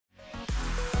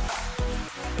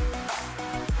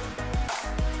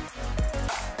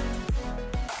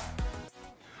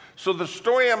So the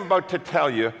story I'm about to tell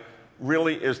you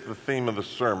really is the theme of the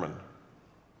sermon.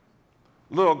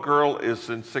 Little girl is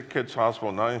in Sick Kids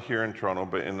Hospital, not here in Toronto,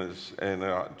 but in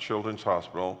a children's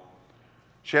hospital.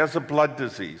 She has a blood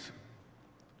disease.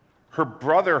 Her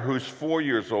brother, who's 4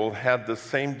 years old, had the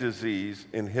same disease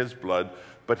in his blood,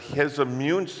 but his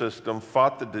immune system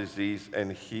fought the disease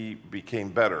and he became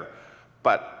better.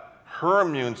 But her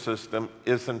immune system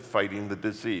isn't fighting the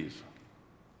disease.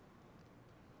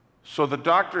 So the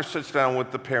doctor sits down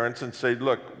with the parents and says,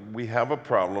 look, we have a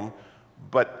problem,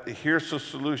 but here's the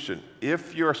solution.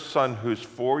 If your son, who's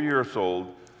 4 years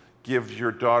old, gives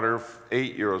your daughter,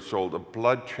 8 years old, a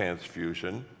blood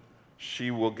transfusion,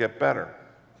 she will get better.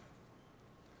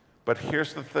 But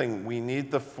here's the thing, we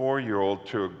need the 4-year-old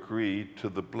to agree to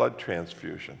the blood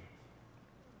transfusion.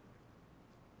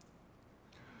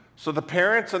 So the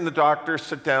parents and the doctor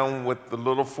sit down with the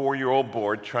little 4-year-old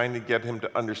boy trying to get him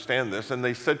to understand this, and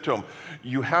they said to him,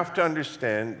 you have to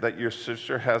understand that your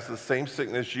sister has the same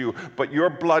sickness as you, but your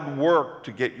blood worked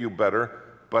to get you better,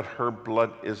 but her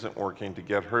blood isn't working to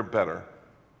get her better.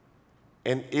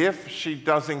 And if she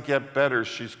doesn't get better,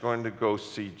 she's going to go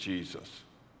see Jesus,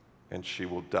 and she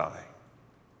will die.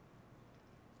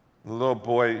 The little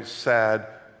boy is sad.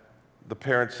 The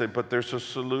parents say, but there's a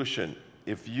solution.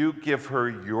 If you give her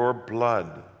your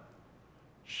blood,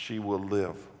 she will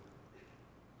live.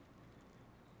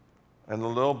 And the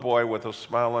little boy, with a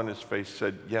smile on his face,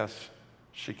 said, yes,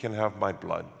 she can have my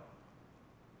blood.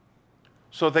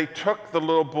 So they took the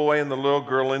little boy and the little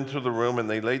girl into the room, and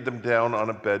they laid them down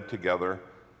on a bed together.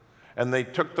 And they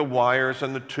took the wires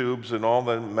and the tubes and all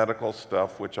the medical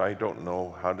stuff, which I don't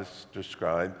know how to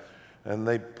describe, and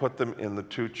they put them in the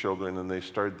two children, and they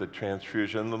started the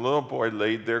transfusion. The little boy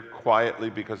laid there quietly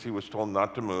because he was told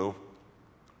not to move,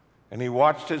 and he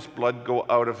watched his blood go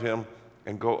out of him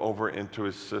and go over into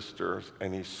his sister's,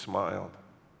 and he smiled.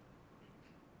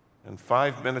 And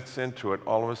 5 minutes into it,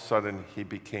 all of a sudden, he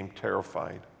became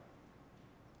terrified.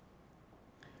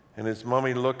 And his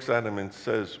mommy looks at him and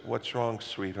says, what's wrong,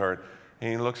 sweetheart?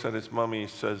 And he looks at his mommy and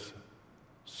says,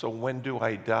 so when do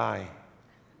I die?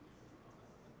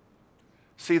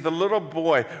 See, the little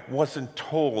boy wasn't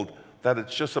told that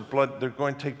it's just a blood, they're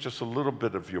going to take just a little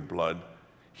bit of your blood.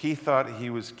 He thought he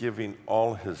was giving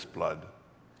all his blood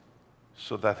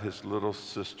so that his little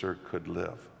sister could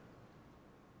live.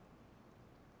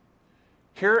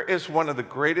 Here is one of the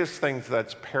greatest things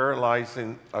that's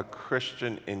paralyzing a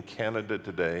Christian in Canada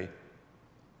today.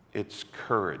 It's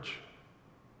courage.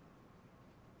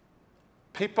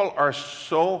 People are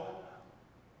so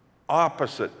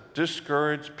opposite,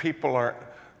 discouraged. People are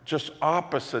just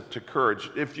opposite to courage.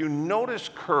 If you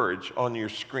notice courage on your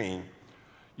screen,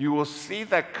 you will see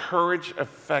that courage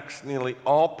affects nearly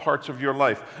all parts of your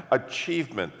life.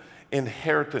 Achievement,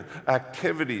 inheritance,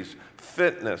 activities,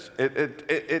 fitness,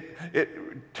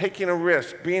 taking a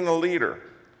risk, being a leader.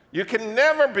 You can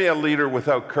never be a leader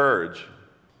without courage.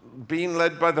 Being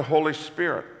led by the Holy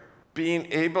Spirit, being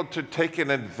able to take an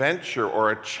adventure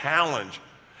or a challenge.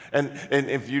 And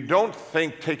if you don't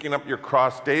think taking up your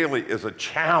cross daily is a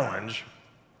challenge,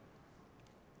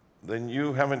 then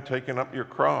you haven't taken up your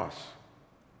cross.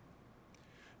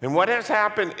 And what has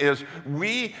happened is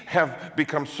we have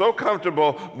become so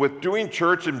comfortable with doing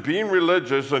church and being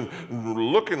religious and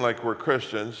looking like we're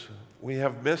Christians, we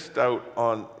have missed out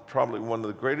on probably one of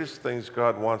the greatest things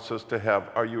God wants us to have.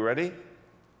 Are you ready?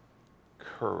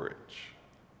 Courage.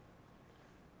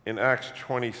 In Acts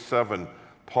 27,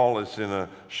 Paul is in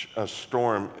a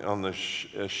storm on the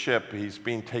ship. He's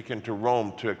being taken to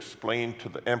Rome to explain to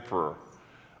the emperor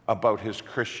about his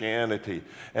Christianity.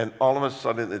 And all of a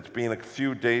sudden, it's been a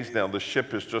few days now, the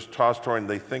ship is just tossed around,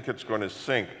 they think it's going to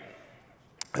sink.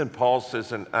 And Paul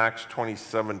says in Acts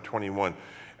 27:21,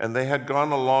 and they had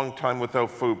gone a long time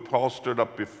without food. Paul stood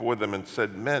up before them and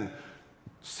said, men,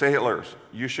 sailors,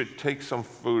 you should take some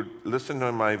food. Listen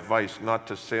to my advice, not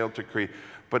to sail to Crete,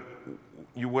 but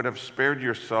you would have spared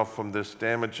yourself from this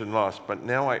damage and loss. But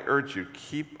now I urge you,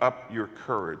 keep up your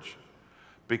courage,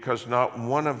 because not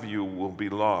one of you will be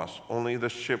lost, only the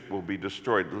ship will be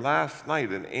destroyed. Last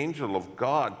night, an angel of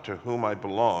God to whom I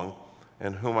belong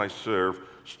and whom I serve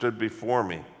stood before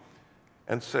me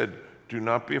and said, do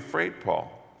not be afraid,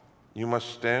 Paul. You must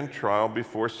stand trial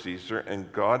before Caesar,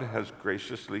 and God has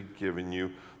graciously given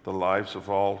you the lives of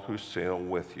all who sail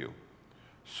with you.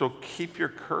 So keep your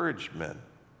courage, men,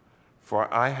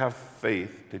 for I have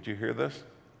faith. Did you hear this?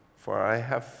 For I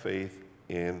have faith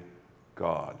in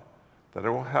God, that it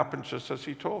will happen just as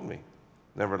he told me.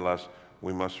 Nevertheless,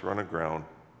 we must run aground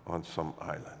on some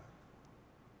island.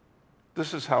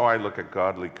 This is how I look at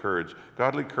godly courage.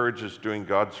 Godly courage is doing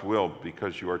God's will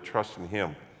because you are trusting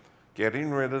him.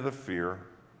 getting rid of the fear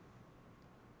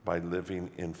by living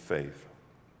in faith.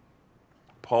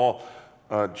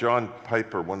 John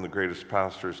Piper, one of the greatest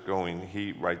pastors going,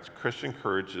 he writes, Christian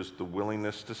courage is the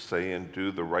willingness to say and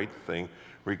do the right thing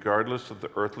regardless of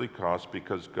the earthly cost,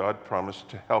 because God promised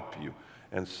to help you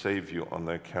and save you on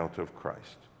the account of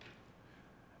Christ.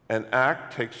 An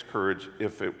act takes courage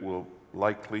if it will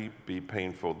likely be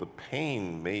painful. The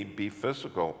pain may be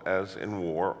physical, as in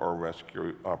war or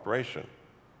rescue operation,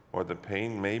 or the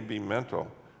pain may be mental,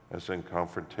 as in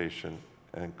confrontation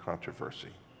and controversy.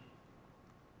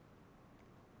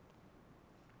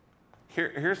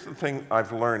 Here's the thing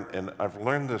I've learned, and I've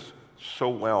learned this so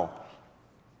well.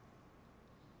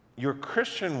 Your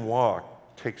Christian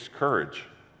walk takes courage.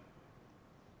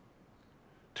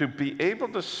 To be able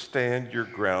to stand your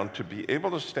ground, to be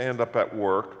able to stand up at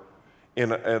work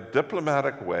in a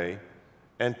diplomatic way,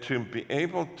 and to be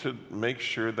able to make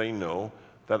sure they know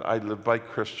that I live by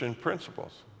Christian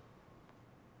principles.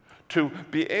 To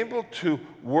be able to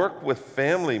work with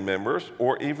family members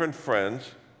or even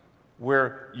friends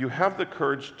where you have the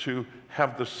courage to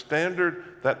have the standard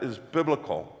that is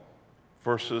biblical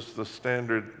versus the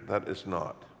standard that is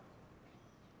not.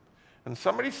 And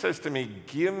somebody says to me,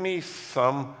 give me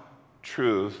some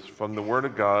truths from the Word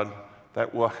of God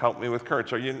that will help me with courage.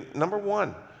 So number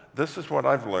one, this is what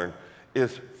I've learned,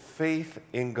 is faith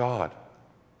in God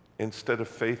instead of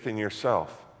faith in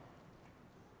yourself.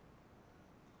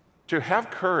 To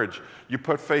have courage, you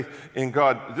put faith in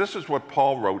God. This is what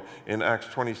Paul wrote in Acts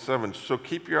 27. So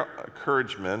keep your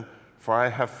courage, men, for I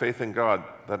have faith in God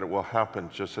that it will happen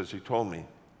just as he told me.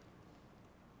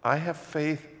 I have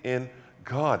faith in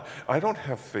God. I don't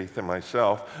have faith in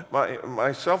myself.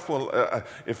 Myself will,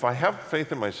 if I have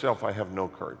faith in myself, I have no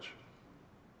courage.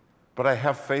 But I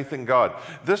have faith in God.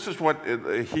 This is what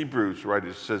Hebrews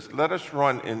writer says, let us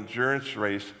run endurance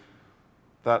race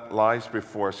that lies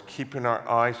before us, keeping our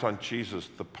eyes on Jesus,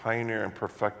 the pioneer and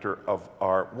perfecter of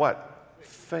our what?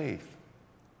 Faith.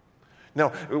 Now,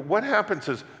 what happens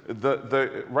is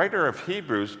the writer of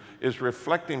Hebrews is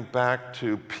reflecting back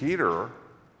to Peter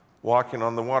walking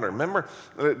on the water. Remember,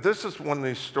 this is one of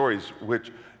these stories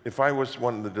which, if I was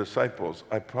one of the disciples,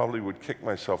 I probably would kick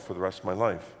myself for the rest of my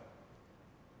life.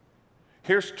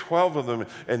 Here's 12 of them,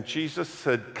 and Jesus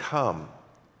said, come.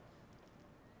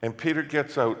 And Peter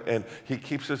gets out, and he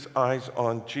keeps his eyes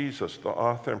on Jesus, the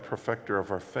author and perfecter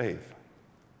of our faith.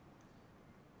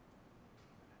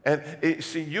 And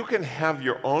see, you can have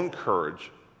your own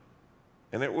courage,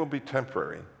 and it will be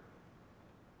temporary.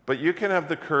 But you can have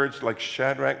the courage like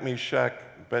Shadrach, Meshach,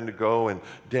 Abednego, and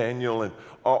Daniel, and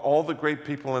all the great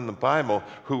people in the Bible,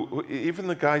 who even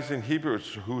the guys in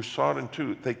Hebrews who saw it in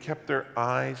two, they kept their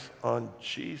eyes on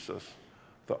Jesus,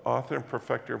 the author and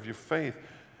perfecter of your faith.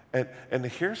 And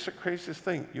here's the craziest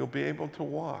thing, you'll be able to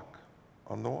walk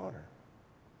on the water.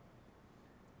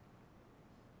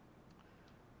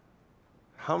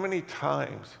 How many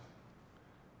times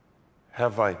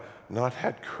have I not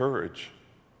had courage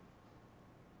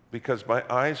because my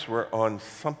eyes were on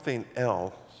something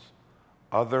else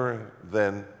other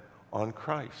than on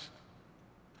Christ?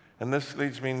 And this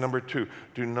leads me to number two,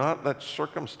 do not let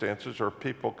circumstances or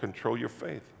people control your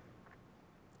faith.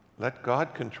 Let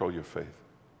God control your faith.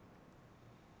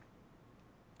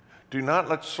 Do not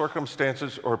let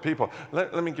circumstances or people.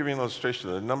 Let me give you an illustration.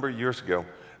 A number of years ago,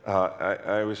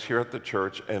 I was here at the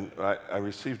church, and I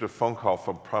received a phone call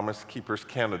from Promise Keepers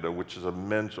Canada, which is a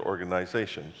men's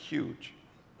organization, huge.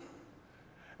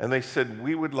 And they said,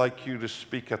 we would like you to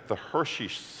speak at the Hershey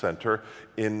Center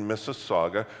in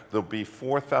Mississauga. There'll be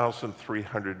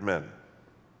 4,300 men.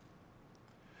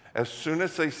 As soon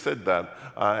as they said that,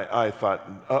 I thought,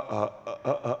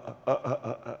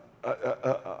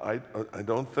 I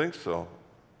don't think so.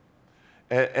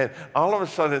 And all of a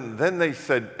sudden, then they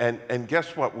said, and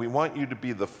guess what? We want you to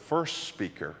be the first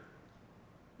speaker.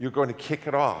 You're going to kick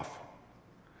it off.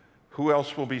 Who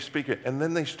else will be speaking? And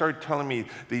then they started telling me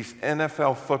these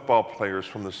NFL football players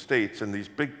from the States and these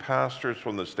big pastors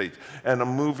from the States and a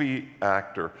movie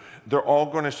actor. They're all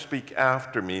going to speak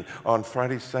after me on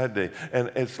Friday, Saturday.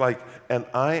 And it's like,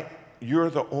 you're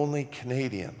the only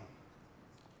Canadian.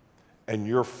 And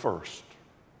you're first.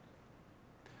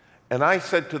 And I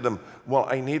said to them, well,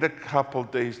 I need a couple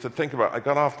days to think about it. I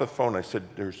got off the phone. I said,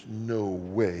 there's no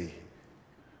way.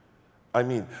 I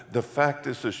mean, the fact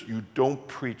is this, you don't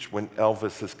preach when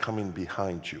Elvis is coming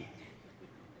behind you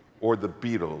or the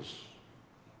Beatles.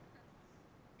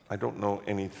 I don't know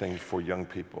anything for young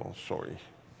people, sorry.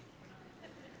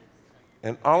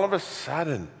 And all of a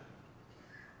sudden,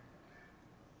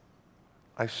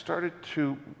 I started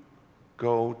to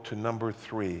go to number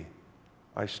 3.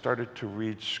 I started to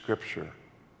read Scripture.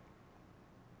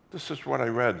 This is what I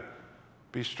read.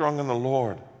 Be strong in the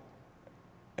Lord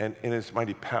and in his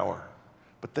mighty power.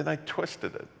 But then I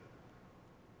twisted it.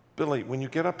 Billy, when you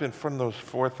get up in front of those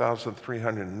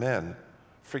 4,300 men,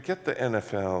 forget the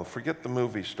NFL, forget the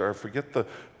movie star, forget the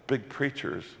big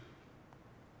preachers.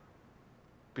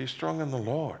 Be strong in the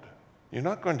Lord. You're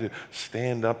not going to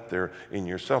stand up there in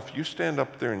yourself. You stand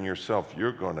up there in yourself,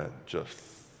 you're going to just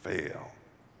fail.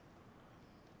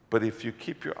 But if you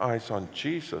keep your eyes on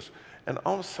Jesus, and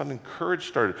all of a sudden courage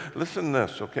started. Listen to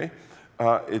this, okay?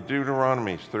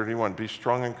 Deuteronomy 31, be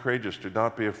strong and courageous. Do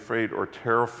not be afraid or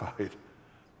terrified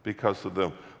because of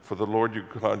them, for the Lord your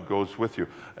God goes with you.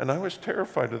 And I was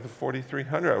terrified of the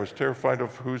 4,300. I was terrified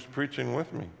of who's preaching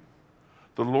with me.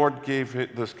 The Lord gave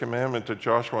this commandment to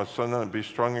Joshua, son of Nun, be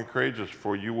strong and courageous,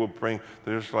 for you will bring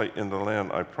the Israelite in the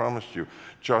land I promised you.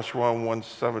 Joshua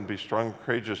 1:7, be strong and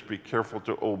courageous, be careful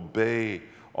to obey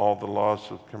all the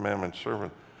laws of the commandment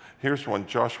servant. Here's one,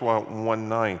 Joshua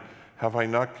 1:9, have I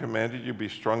not commanded you, be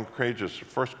strong and courageous?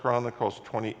 1 Chronicles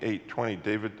 28:20,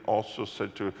 David also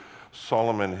said to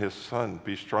Solomon, his son,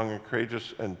 be strong and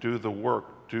courageous and do the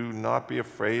work. Do not be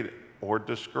afraid or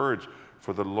discouraged,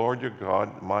 for the Lord your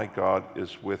God, my God,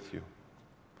 is with you.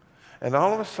 And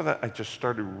all of a sudden, I just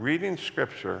started reading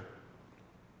Scripture,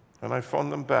 and I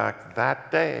phoned them back that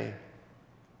day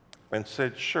and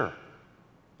said, sure,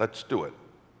 let's do it.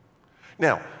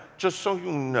 Now, just so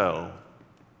you know,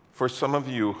 for some of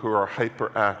you who are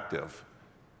hyperactive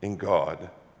in God,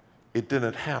 it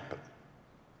didn't happen.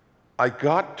 I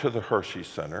got to the Hershey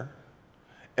Center,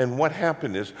 and what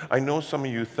happened is, I know some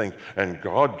of you think, and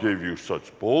God gave you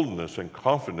such boldness and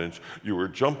confidence, you were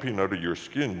jumping out of your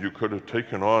skin, you could have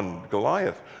taken on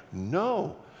Goliath.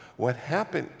 No. What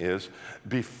happened is,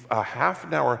 a half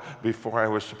an hour before I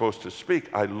was supposed to speak,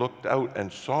 I looked out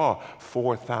and saw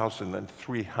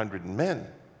 4,300 men,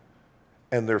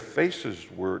 and their faces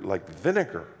were like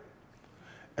vinegar.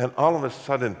 And all of a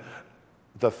sudden,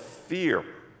 the fear,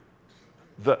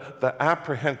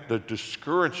 the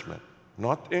discouragement,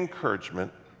 not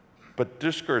encouragement, but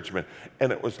discouragement.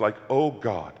 And it was like, oh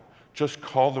God, just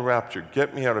call the rapture,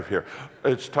 get me out of here.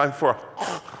 It's time for,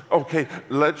 okay,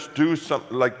 let's do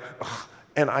something like,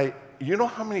 and you know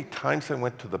how many times I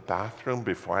went to the bathroom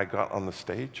before I got on the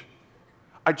stage?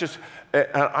 I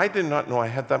did not know I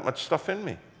had that much stuff in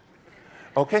me.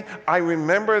 Okay, I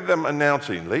remember them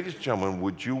announcing, ladies and gentlemen,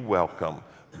 would you welcome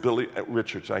Billy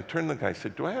Richards. I turned to the guy, I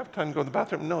said, do I have time to go to the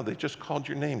bathroom? No, they just called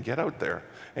your name, get out there.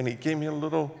 And he gave me a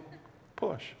little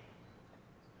push.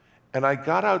 And I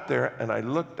got out there and I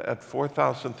looked at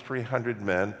 4,300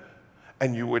 men,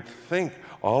 and you would think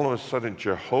all of a sudden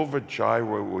Jehovah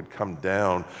Jireh would come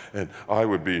down and I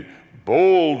would be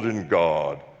bold in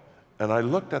God. And I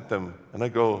looked at them and I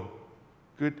go,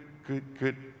 good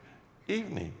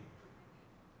evening.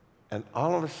 And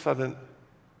all of a sudden,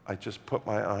 I just put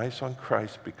my eyes on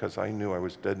Christ because I knew I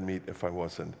was dead meat if I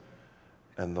wasn't.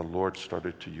 And the Lord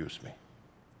started to use me.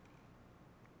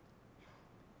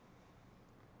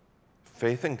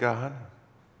 Faith in God,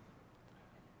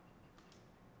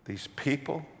 these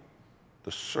people,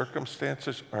 the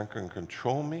circumstances aren't going to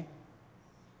control me.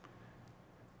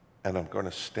 And I'm going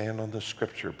to stand on the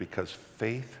Scripture because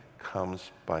faith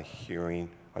comes by hearing,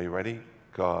 are you ready?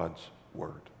 God's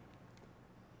Word.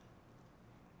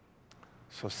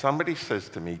 So somebody says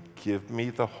to me, give me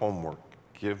the homework,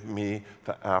 give me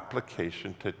the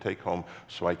application to take home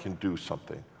so I can do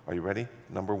something. Are you ready?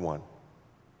 Number one.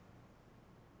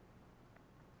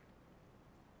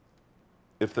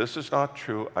 If this is not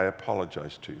true, I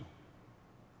apologize to you.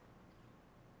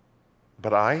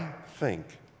 But I think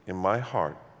in my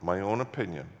heart, my own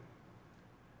opinion,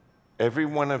 every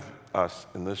one of us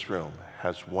in this room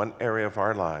has one area of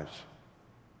our lives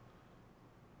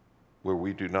where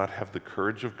we do not have the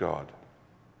courage of God.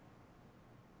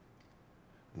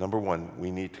 Number one, we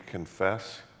need to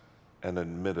confess and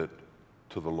admit it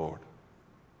to the Lord.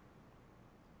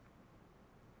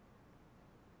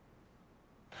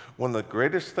 One of the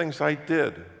greatest things I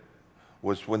did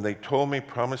was when they told me,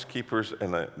 Promise Keepers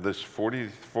and this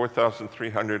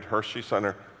 4,300 Hershey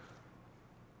Center,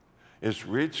 is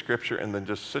read Scripture and then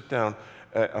just sit down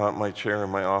at my chair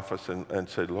in my office and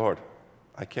say, Lord,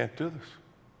 I can't do this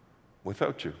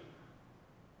without you.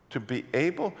 To be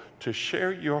able to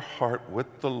share your heart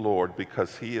with the Lord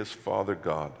because He is Father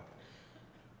God.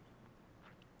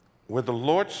 Where the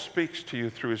Lord speaks to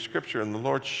you through His Scripture and the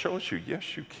Lord shows you,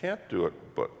 yes, you can't do it,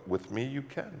 but with me you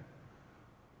can.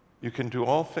 You can do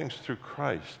all things through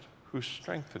Christ who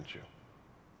strengthens you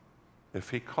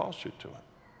if He calls you to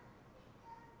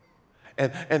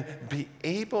it. And be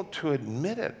able to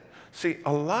admit it. See,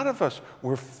 a lot of us,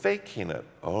 we're faking it.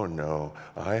 Oh no,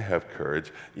 I have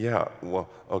courage. Yeah, well,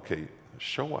 okay,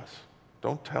 show us.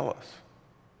 Don't tell us.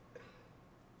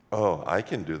 Oh, I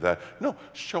can do that. No,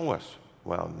 show us.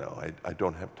 Well, no, I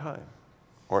don't have time.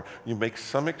 Or you make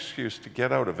some excuse to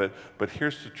get out of it, but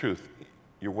here's the truth.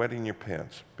 You're wetting your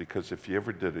pants, because if you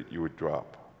ever did it, you would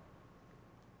drop.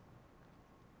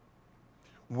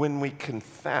 When we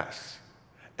confess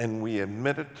and we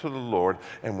admit it to the Lord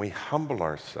and we humble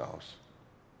ourselves,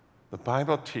 the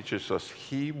Bible teaches us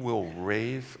He will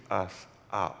raise us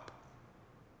up.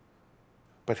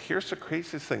 But here's the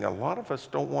craziest thing. A lot of us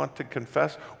don't want to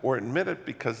confess or admit it,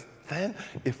 because then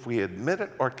if we admit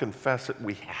it or confess it,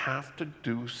 we have to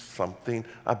do something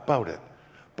about it.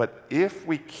 But if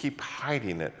we keep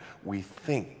hiding it, we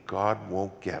think God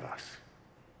won't get us,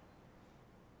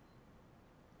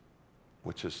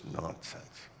 which is nonsense.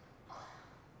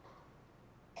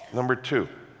 Number 2,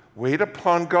 wait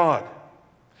upon God.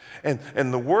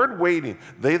 And the word waiting,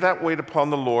 they that wait upon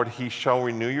the Lord, He shall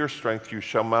renew your strength. You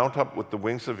shall mount up with the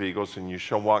wings of eagles, and you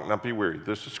shall walk, not be weary.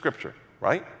 This is scripture,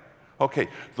 right? Okay,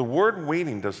 the word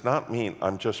waiting does not mean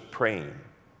I'm just praying.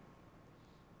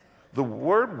 The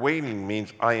word waiting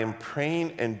means I am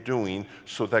praying and doing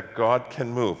so that God can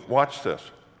move. Watch this.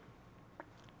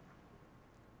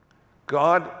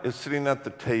 God is sitting at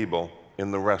the table in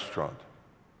the restaurant,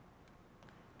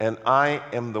 and I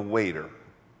am the waiter.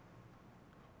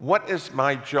 What is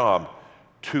my job?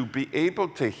 To be able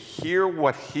to hear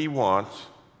what He wants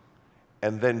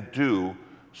and then do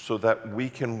so that we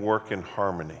can work in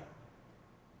harmony.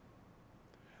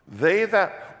 They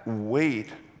that wait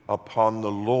upon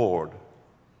the Lord,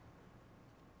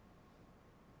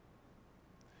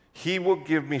 He will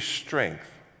give me strength.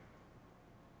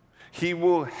 He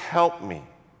will help me.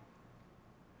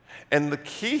 And the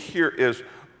key here is,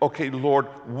 okay, Lord,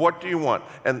 what do you want?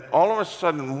 And all of a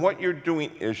sudden, what you're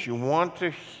doing is you want to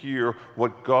hear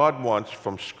what God wants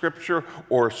from Scripture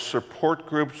or support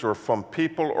groups or from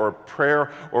people or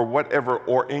prayer or whatever,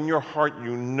 or in your heart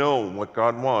you know what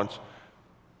God wants.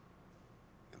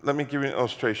 Let me give you an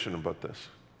illustration about this.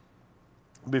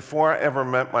 Before I ever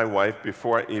met my wife,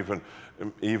 before I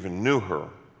even knew her,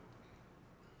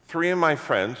 3 of my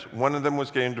friends, one of them was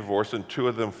getting divorced and 2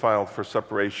 of them filed for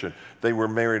separation. They were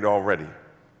married already.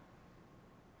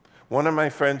 One of my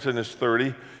friends in his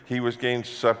 30s, he was getting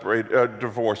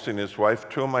divorcing his wife.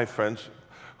 2 of my friends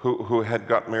who had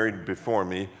got married before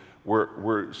me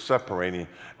were separating.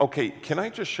 Okay, can I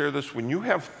just share this? When you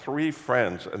have 3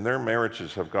 friends and their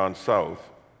marriages have gone south,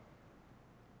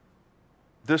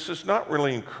 this is not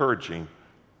really encouraging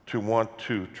to want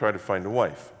to try to find a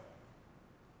wife.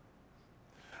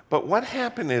 But what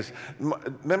happened is,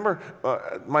 remember,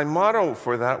 my motto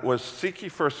for that was, seek ye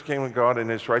first the kingdom of God and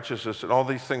His righteousness, and all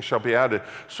these things shall be added.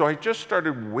 So I just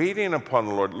started waiting upon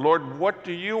the Lord. Lord, what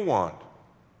do you want?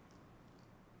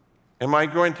 Am I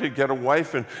going to get a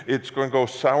wife and it's going to go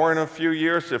sour in a few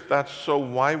years? If that's so,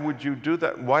 why would you do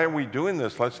that? Why are we doing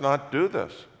this? Let's not do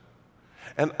this.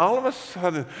 And all of a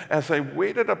sudden, as I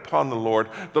waited upon the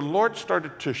Lord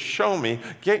started to show me,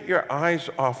 get your eyes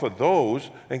off of those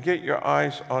and get your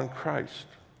eyes on Christ.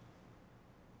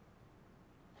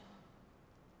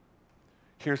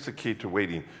 Here's the key to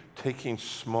waiting: taking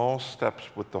small steps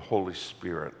with the Holy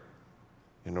Spirit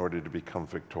in order to become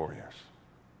victorious.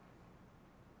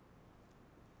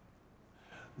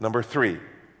 Number 3,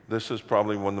 this is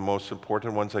probably one of the most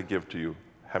important ones I give to you: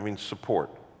 having support.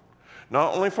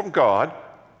 Not only from God,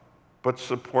 but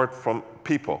support from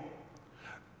people.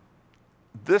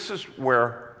 This is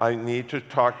where I need to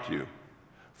talk to you.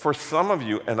 For some of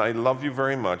you, and I love you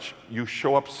very much, you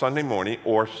show up Sunday morning,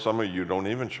 or some of you don't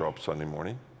even show up Sunday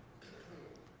morning,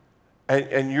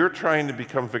 and you're trying to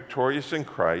become victorious in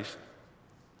Christ,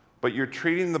 but you're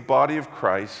treating the body of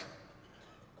Christ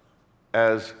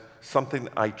as something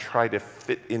I try to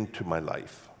fit into my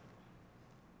life.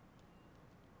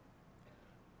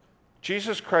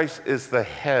 Jesus Christ is the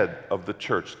head of the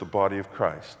church, the body of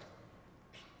Christ.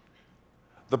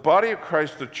 The body of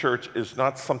Christ, the church, is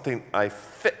not something I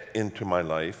fit into my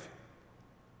life.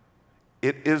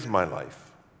 It is my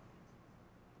life.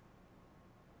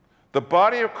 The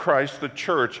body of Christ, the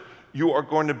church, you are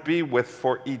going to be with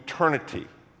for eternity.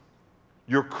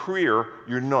 Your career,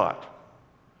 you're not.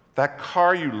 That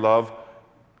car you love,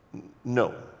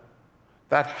 no.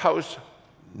 That house,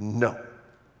 no.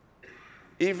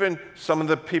 Even some of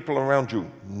the people around you,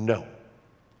 no.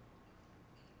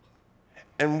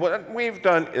 And what we've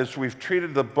done is we've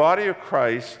treated the body of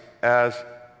Christ as,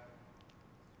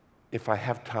 if I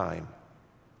have time.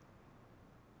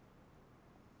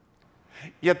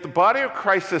 Yet the body of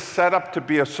Christ is set up to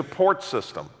be a support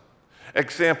system.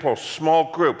 Example,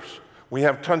 small groups. We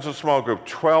have tons of small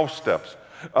groups, 12 steps,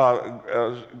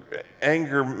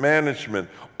 anger management,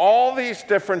 all these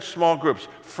different small groups.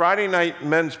 Friday night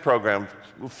men's program,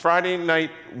 Friday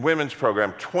night women's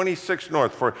program, 26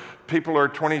 North for people who are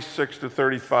 26 to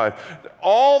 35.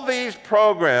 All these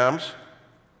programs,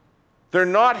 they're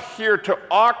not here to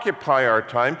occupy our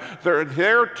time. They're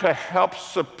there to help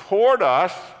support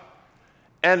us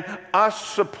and us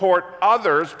support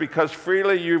others, because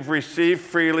freely you've received,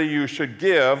 freely you should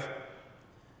give.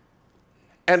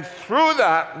 And through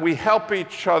that, we help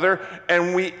each other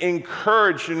and we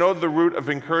encourage. You know, the root of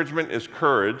encouragement is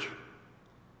courage.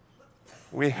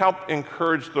 We help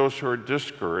encourage those who are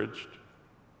discouraged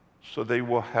so they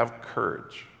will have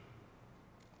courage.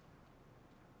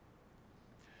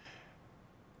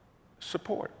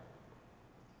 Support.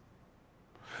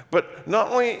 But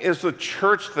not only is the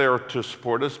church there to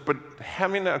support us, but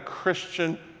having a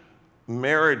Christian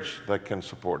marriage that can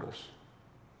support us.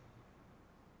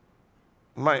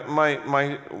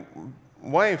 My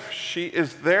wife, she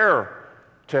is there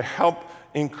to help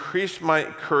increase my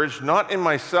courage, not in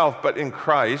myself, but in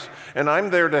Christ. And I'm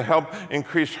there to help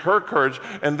increase her courage.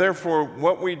 And therefore,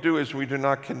 what we do is we do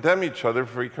not condemn each other,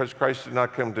 because Christ did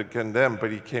not come to condemn,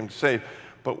 but he came to save.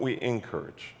 But we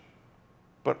encourage.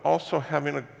 But also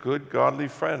having a good, godly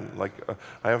friend. Like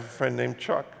I have a friend named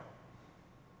Chuck.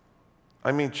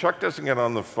 I mean, Chuck doesn't get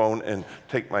on the phone and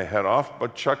take my head off,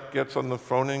 but Chuck gets on the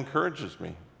phone and encourages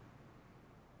me.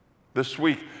 This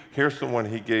week, here's the one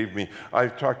he gave me.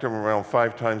 I've talked to him around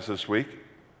 5 times this week.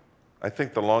 I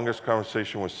think the longest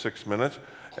conversation was 6 minutes.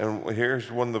 And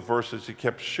here's one of the verses he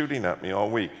kept shooting at me all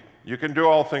week. You can do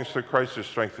all things through Christ who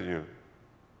strengthens you.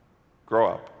 Grow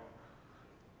up.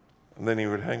 And then he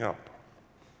would hang up.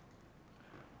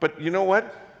 But you know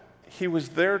what? He was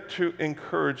there to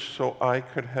encourage so I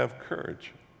could have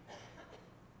courage.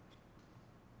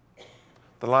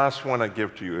 The last one I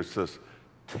give to you is this: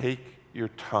 take your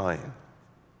time.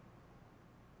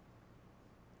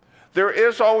 There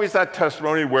is always that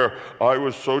testimony where I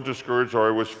was so discouraged, or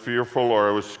I was fearful, or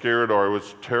I was scared, or I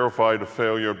was terrified of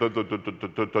failure,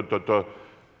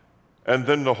 and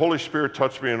then the Holy Spirit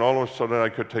touched me, and all of a sudden I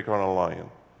could take on a lion.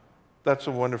 That's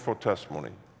a wonderful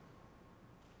testimony.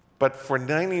 But for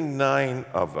 99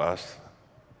 of us,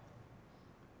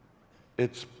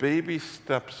 it's baby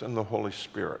steps in the Holy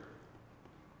Spirit.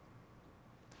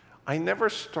 I never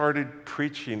started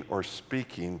preaching or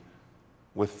speaking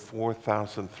with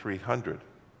 4,300.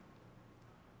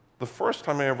 The first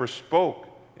time I ever spoke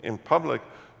in public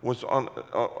was on,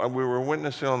 we were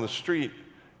witnessing on the street,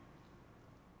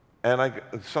 and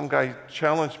some guy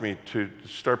challenged me to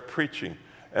start preaching.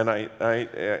 And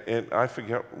I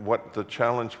forget what the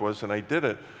challenge was, and I did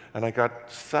it. And I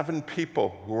got 7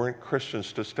 people who weren't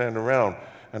Christians to stand around,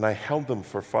 and I held them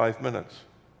for 5 minutes.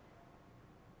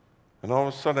 And all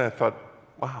of a sudden I thought,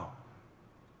 wow.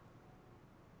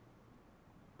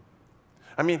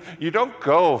 I mean, you don't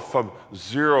go from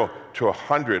 0 to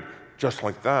 100 just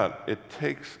like that. It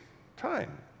takes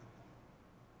time.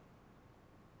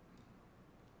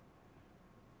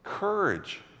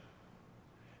 Courage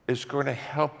is going to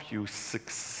help you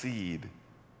succeed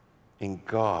in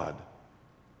God.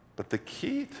 But the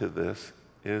key to this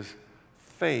is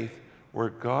faith, where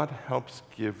God helps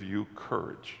give you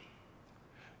courage.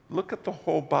 Look at the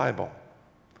whole Bible.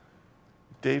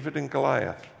 David and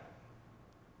Goliath.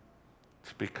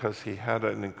 It's because he had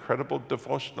an incredible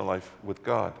devotional life with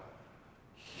God.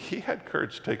 He had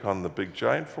courage to take on the big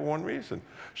giant for one reason.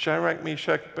 Shadrach,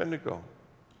 Meshach, Abednego,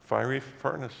 fiery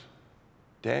furnace.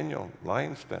 Daniel,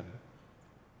 lion's den.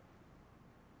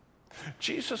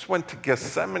 Jesus went to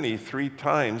Gethsemane 3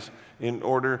 times in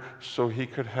order so he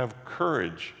could have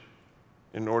courage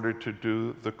in order to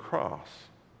do the cross.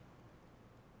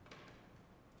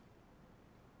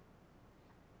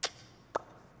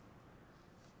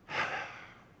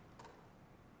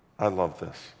 I love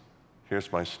this.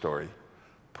 Here's my story.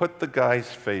 Put the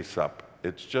guy's face up.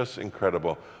 It's just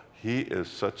incredible. He is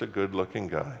such a good-looking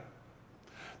guy.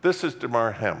 This is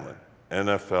Damar Hamlin,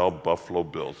 NFL Buffalo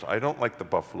Bills. I don't like the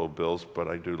Buffalo Bills, but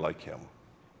I do like him.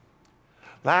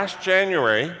 Last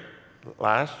January,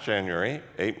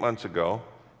 8 months ago,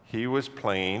 he was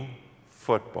playing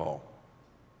football,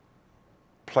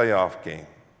 playoff game.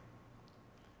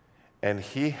 And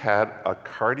he had a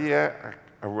cardiac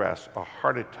arrest, a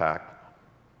heart attack,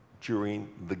 during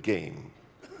the game.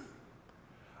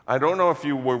 I don't know if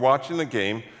you were watching the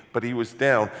game, but he was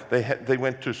down. They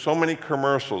went to so many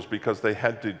commercials because they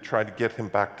had to try to get him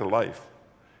back to life.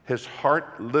 His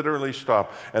heart literally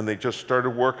stopped, and they just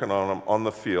started working on him on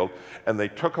the field, and they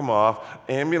took him off.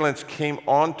 Ambulance came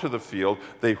onto the field.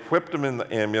 They whipped him in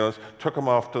the ambulance, took him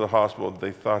off to the hospital.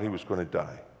 They thought he was going to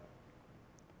die.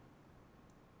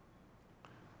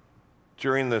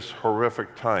 During this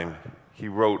horrific time, he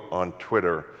wrote on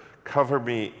Twitter, "Cover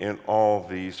me in all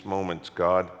these moments,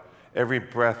 God. Every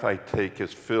breath I take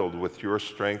is filled with your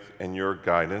strength and your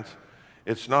guidance.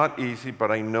 It's not easy, but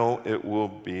I know it will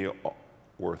be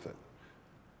worth it.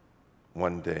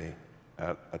 One day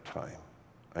at a time.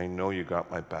 I know you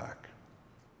got my back."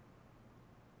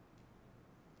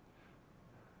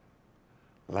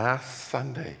 Last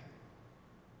Sunday,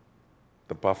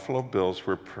 the Buffalo Bills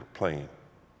were playing,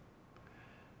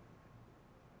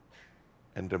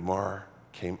 and DeMar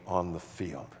came on the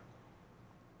field,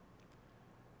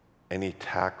 and he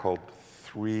tackled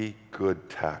 3 good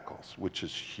tackles, which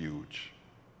is huge.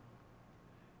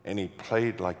 And he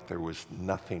played like there was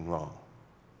nothing wrong.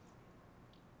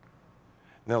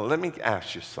 Now, let me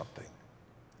ask you something.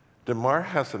 DeMar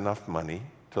has enough money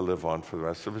to live on for the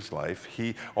rest of his life.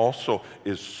 He also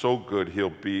is so good,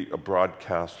 he'll be a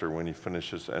broadcaster when he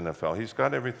finishes NFL. He's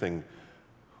got everything.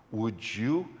 Would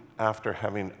you, after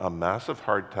having a massive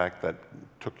heart attack that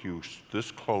took you this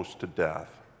close to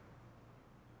death,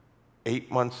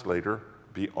 8 months later,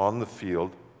 be on the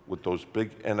field with those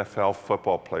big NFL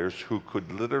football players who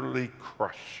could literally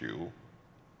crush you?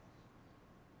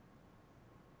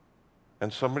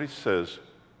 And somebody says,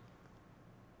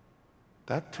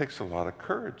 that takes a lot of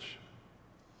courage.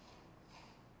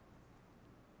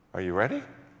 Are you ready?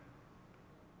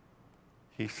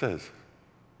 He says,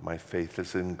 my faith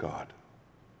is in God.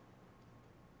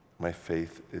 My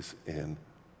faith is in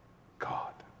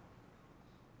God.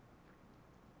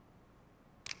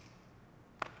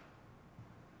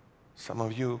 Some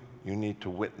of you, you need to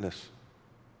witness.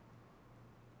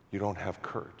 You don't have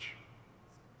courage.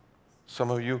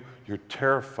 Some of you, you're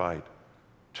terrified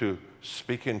to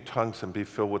speak in tongues and be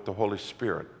filled with the Holy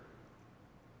Spirit.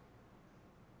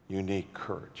 You need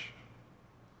courage.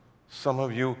 Some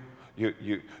of you,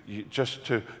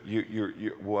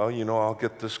 well, you know, I'll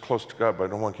get this close to God, but I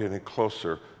don't want to get any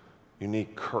closer. You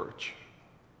need courage.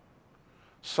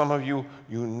 Some of you,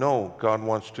 you know God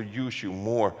wants to use you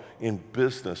more in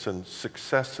business and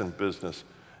success in business,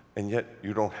 and yet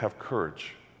you don't have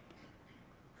courage.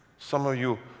 Some of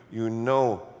you, you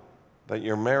know that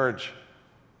your marriage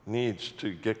needs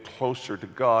to get closer to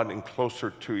God and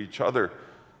closer to each other,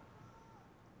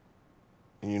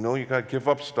 and you know you got to give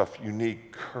up stuff. You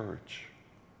need courage.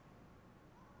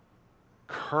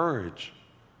 Courage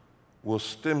will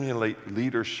stimulate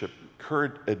leadership,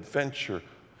 courage, adventure.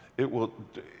 It will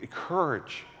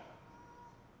encourage.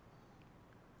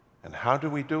 And how do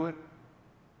we do it?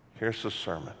 Here's the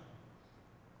sermon.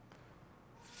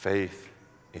 Faith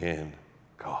in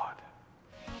God.